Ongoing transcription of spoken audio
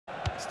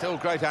Still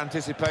great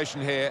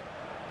anticipation here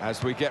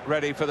as we get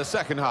ready for the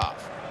second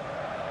half.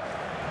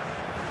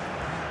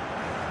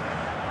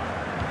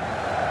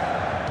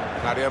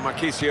 Mario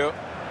Marchisio.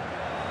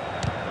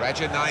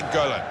 Regia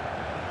Nainggolan.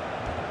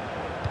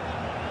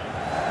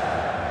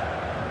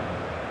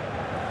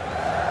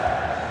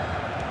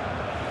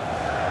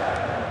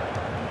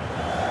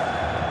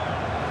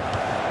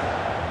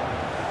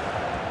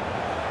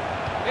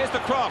 Here's the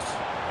cross.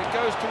 It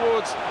goes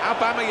towards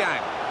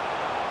Aubameyang.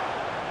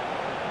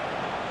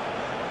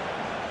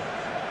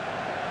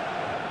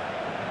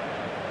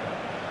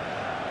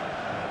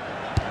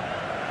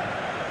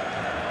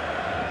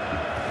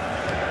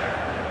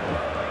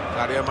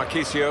 Mario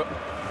Marchisio.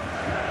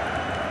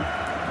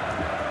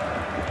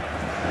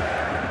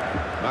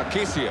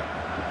 Marchisio.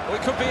 Oh,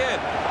 it could be in.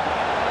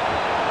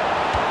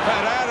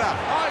 Pereira.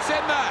 Oh, it's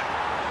in there.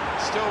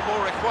 Still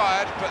more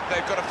required, but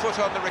they've got a foot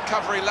on the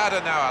recovery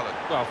ladder now, Alan.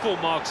 Well, full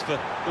marks for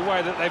the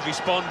way that they've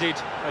responded.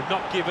 They've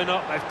not given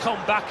up. They've come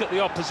back at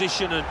the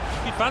opposition, and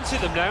you fancy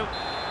them now.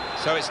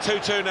 So it's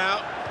 2-2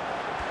 now.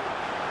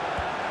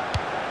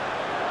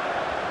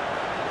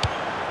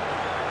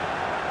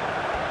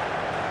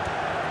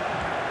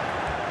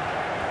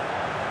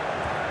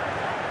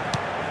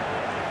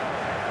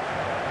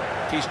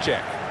 He's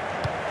check.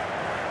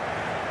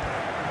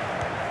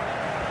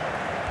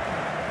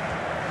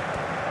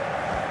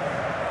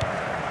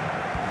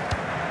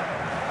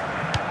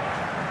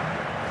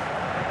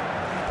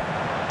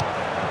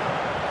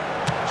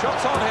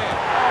 Shots on here.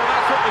 Oh,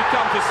 that's what we've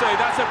come to see.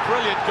 That's a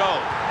brilliant goal.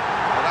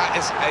 Well, that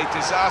is a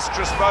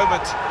disastrous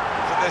moment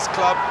for this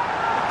club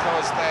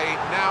because they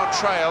now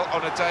trail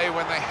on a day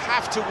when they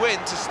have to win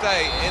to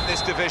stay in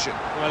this division.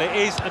 Well, it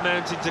is a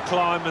mountain to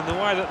climb, and the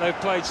way that they've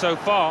played so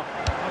far,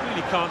 I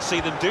really can't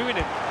see them doing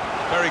it.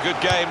 Very good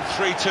game,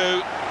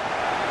 3-2.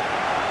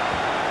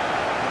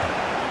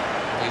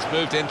 He's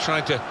moved in,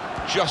 trying to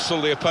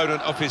jostle the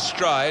opponent off his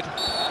stride.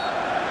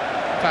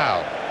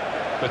 Foul.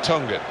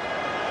 Vertonghen.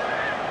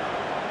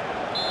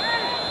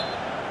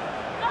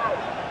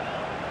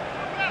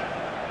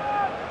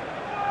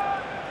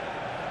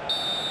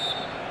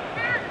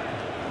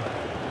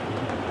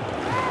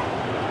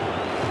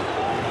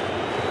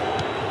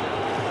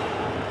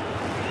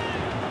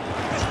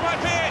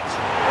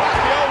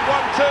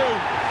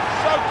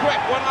 So quick,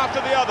 one after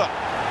the other.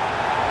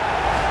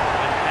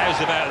 And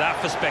how's about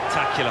that for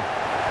spectacular?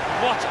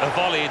 What a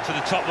volley into the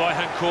top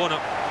right-hand corner.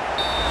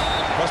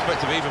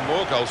 Prospect of even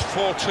more goals.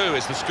 4-2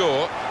 is the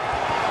score.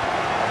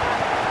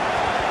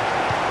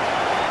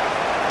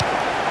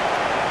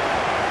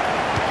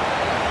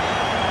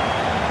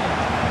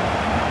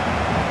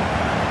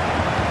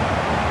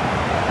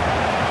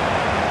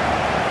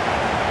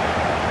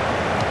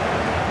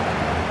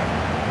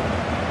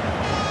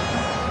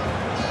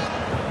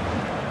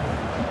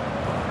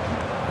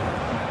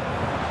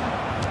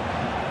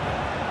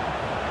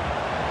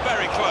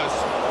 Close,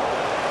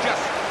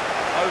 just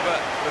over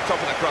the top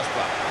of the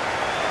crossbar.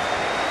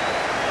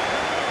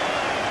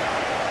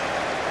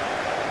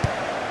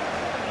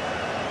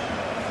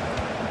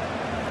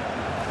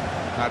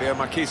 Mario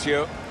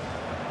Marchisio.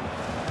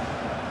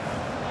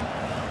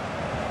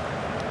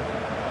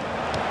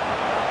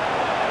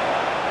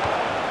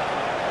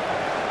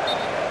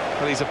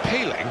 Well, he's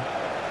appealing.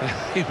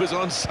 He was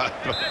onside,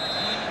 but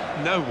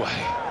no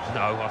way.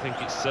 No, I think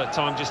it's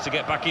time just to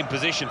get back in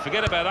position.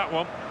 Forget about that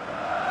one.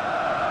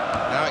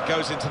 Now it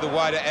goes into the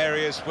wider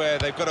areas where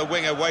they've got a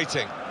winger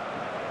waiting.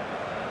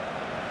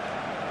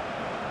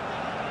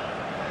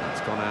 That's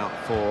gone out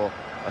for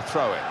a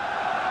throw-in.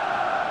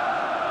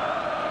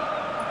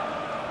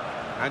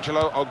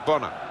 Angelo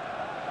Ogbonna.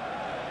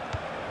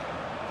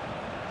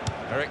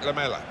 Eric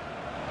Lamela.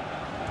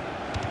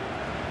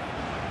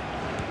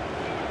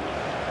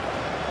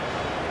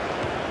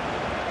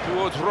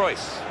 Towards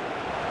Royce.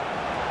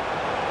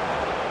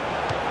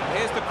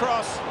 Here's the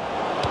cross.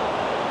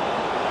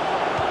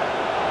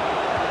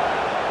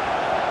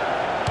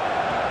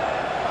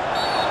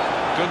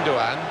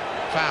 Gundogan,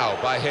 foul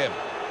by him.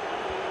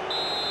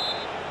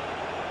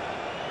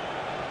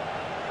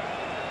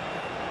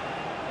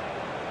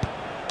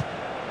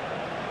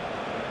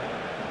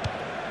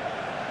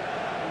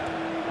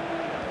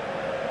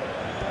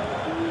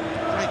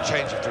 Great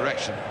change of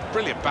direction,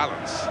 brilliant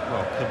balance.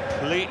 Well,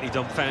 completely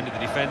dumbfounded the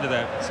defender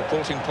there.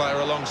 Supporting player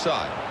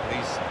alongside.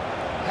 He's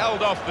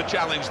held off the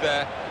challenge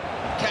there,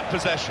 kept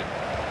possession.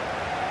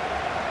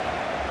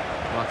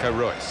 Marco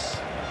Royce.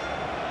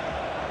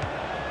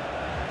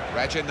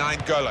 Regia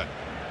Nainggolan.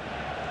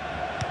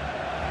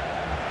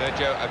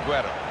 Sergio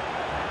Aguero.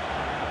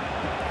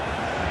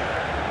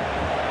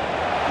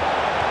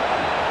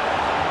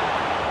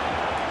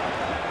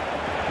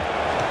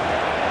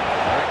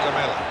 Eric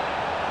Lamela.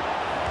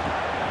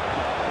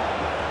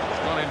 He's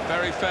gone in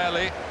very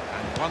fairly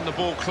and won the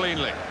ball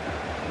cleanly.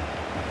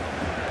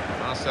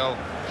 Marcel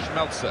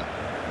Schmelzer.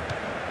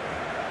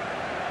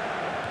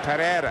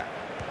 Pereira.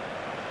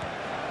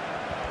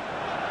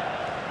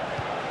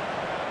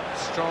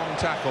 Strong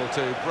tackle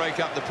to break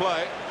up the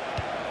play.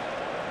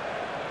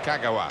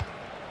 Kagawa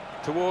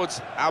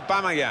towards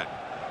Aubameyang.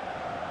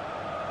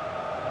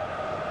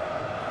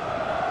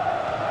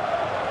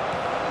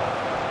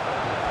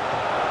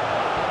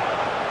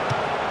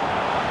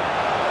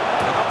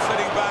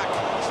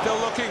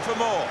 looking for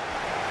more.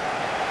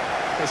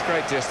 It's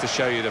great just to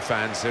show you the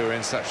fans who are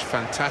in such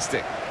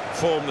fantastic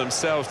form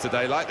themselves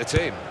today, like the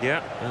team.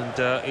 Yeah, and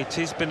it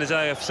has been a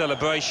day of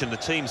celebration. The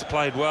team's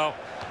played well,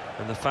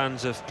 and the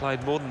fans have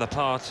played more than their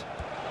part. It's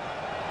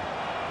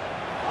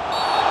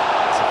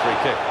a free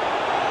kick.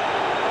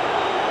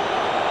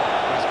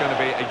 There's going to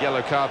be a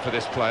yellow card for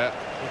this player.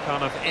 You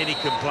can't have any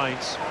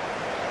complaints.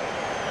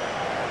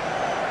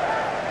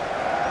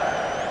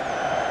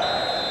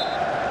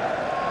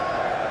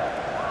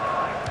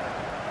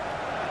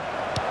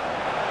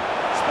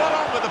 Spot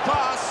on with the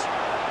pass.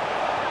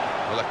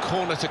 Well, a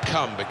corner to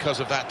come because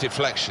of that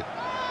deflection.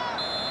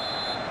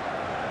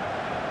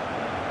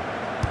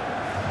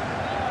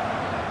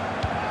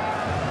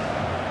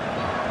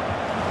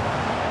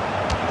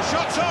 The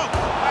shot's on.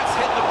 That's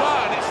hit the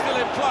bar and it's still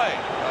in play.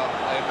 Well,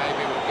 they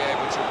maybe will be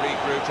able to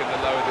regroup in the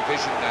lower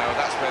division now.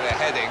 That's where they're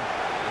heading,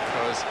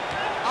 because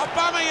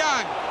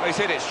Aubameyang! Well, he's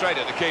hit it straight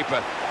at the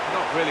keeper.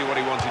 Not really what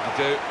he wanted to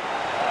do.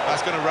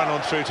 That's going to run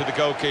on through to the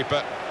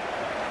goalkeeper.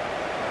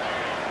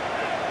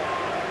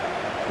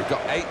 We've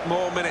got 8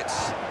 more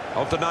minutes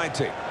of the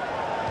 90.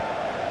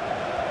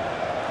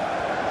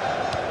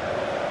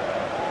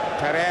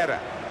 Pereira.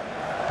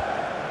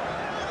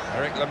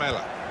 Eric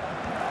Lamela.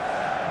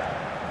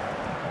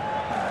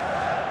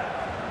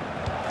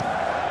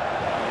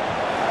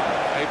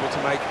 Able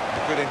to make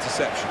a good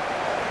interception.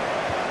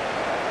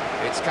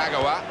 It's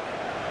Kagawa.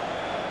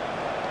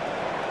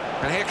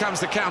 And here comes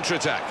the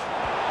counter-attack.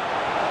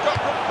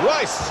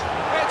 Rice!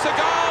 It's a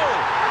goal!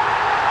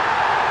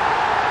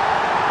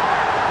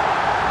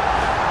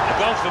 A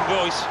goal from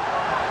Royce,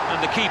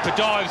 and the keeper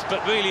dives,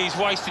 but really he's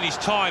wasting his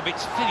time.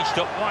 It's finished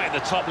up right in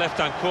the top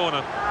left-hand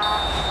corner.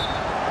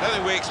 I don't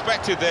think we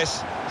expected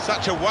this.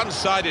 Such a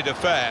one-sided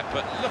affair,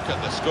 but look at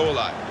the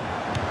scoreline.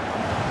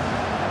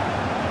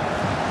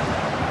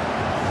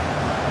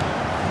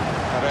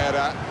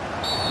 Pereira.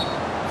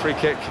 Free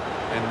kick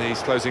in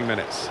these closing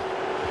minutes.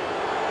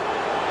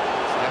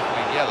 It's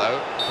definitely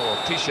yellow for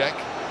Piszczek.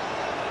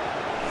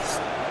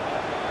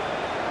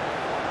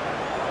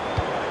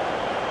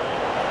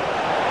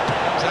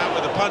 Comes out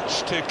with a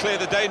punch to clear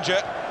the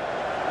danger.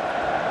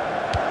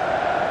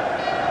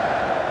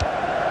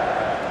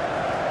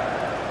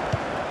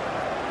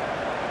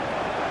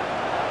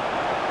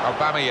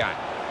 Aubameyang.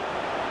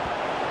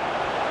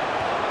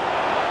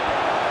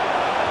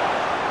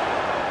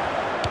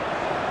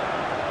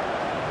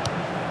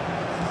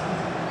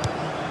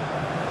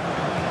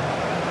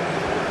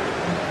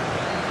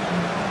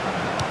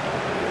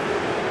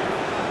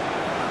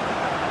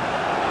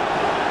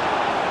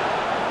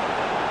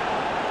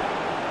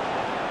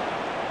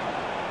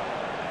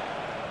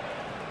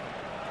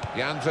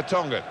 Jan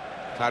Vertonghen.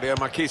 Claudio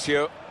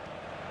Marchisio.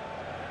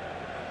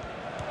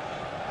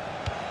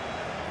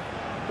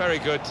 Very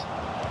good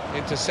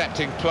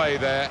intercepting play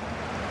there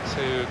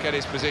to get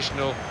his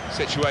positional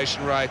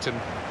situation right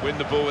and win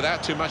the ball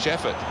without too much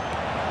effort.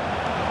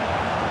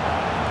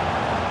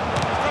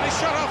 He's got his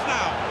shot off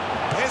now.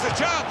 Here's a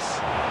chance.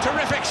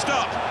 Terrific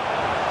stop.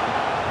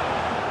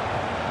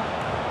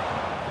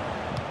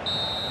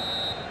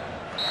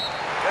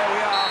 There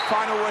we are,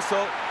 final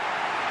whistle.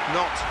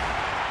 Not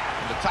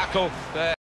the tackle there.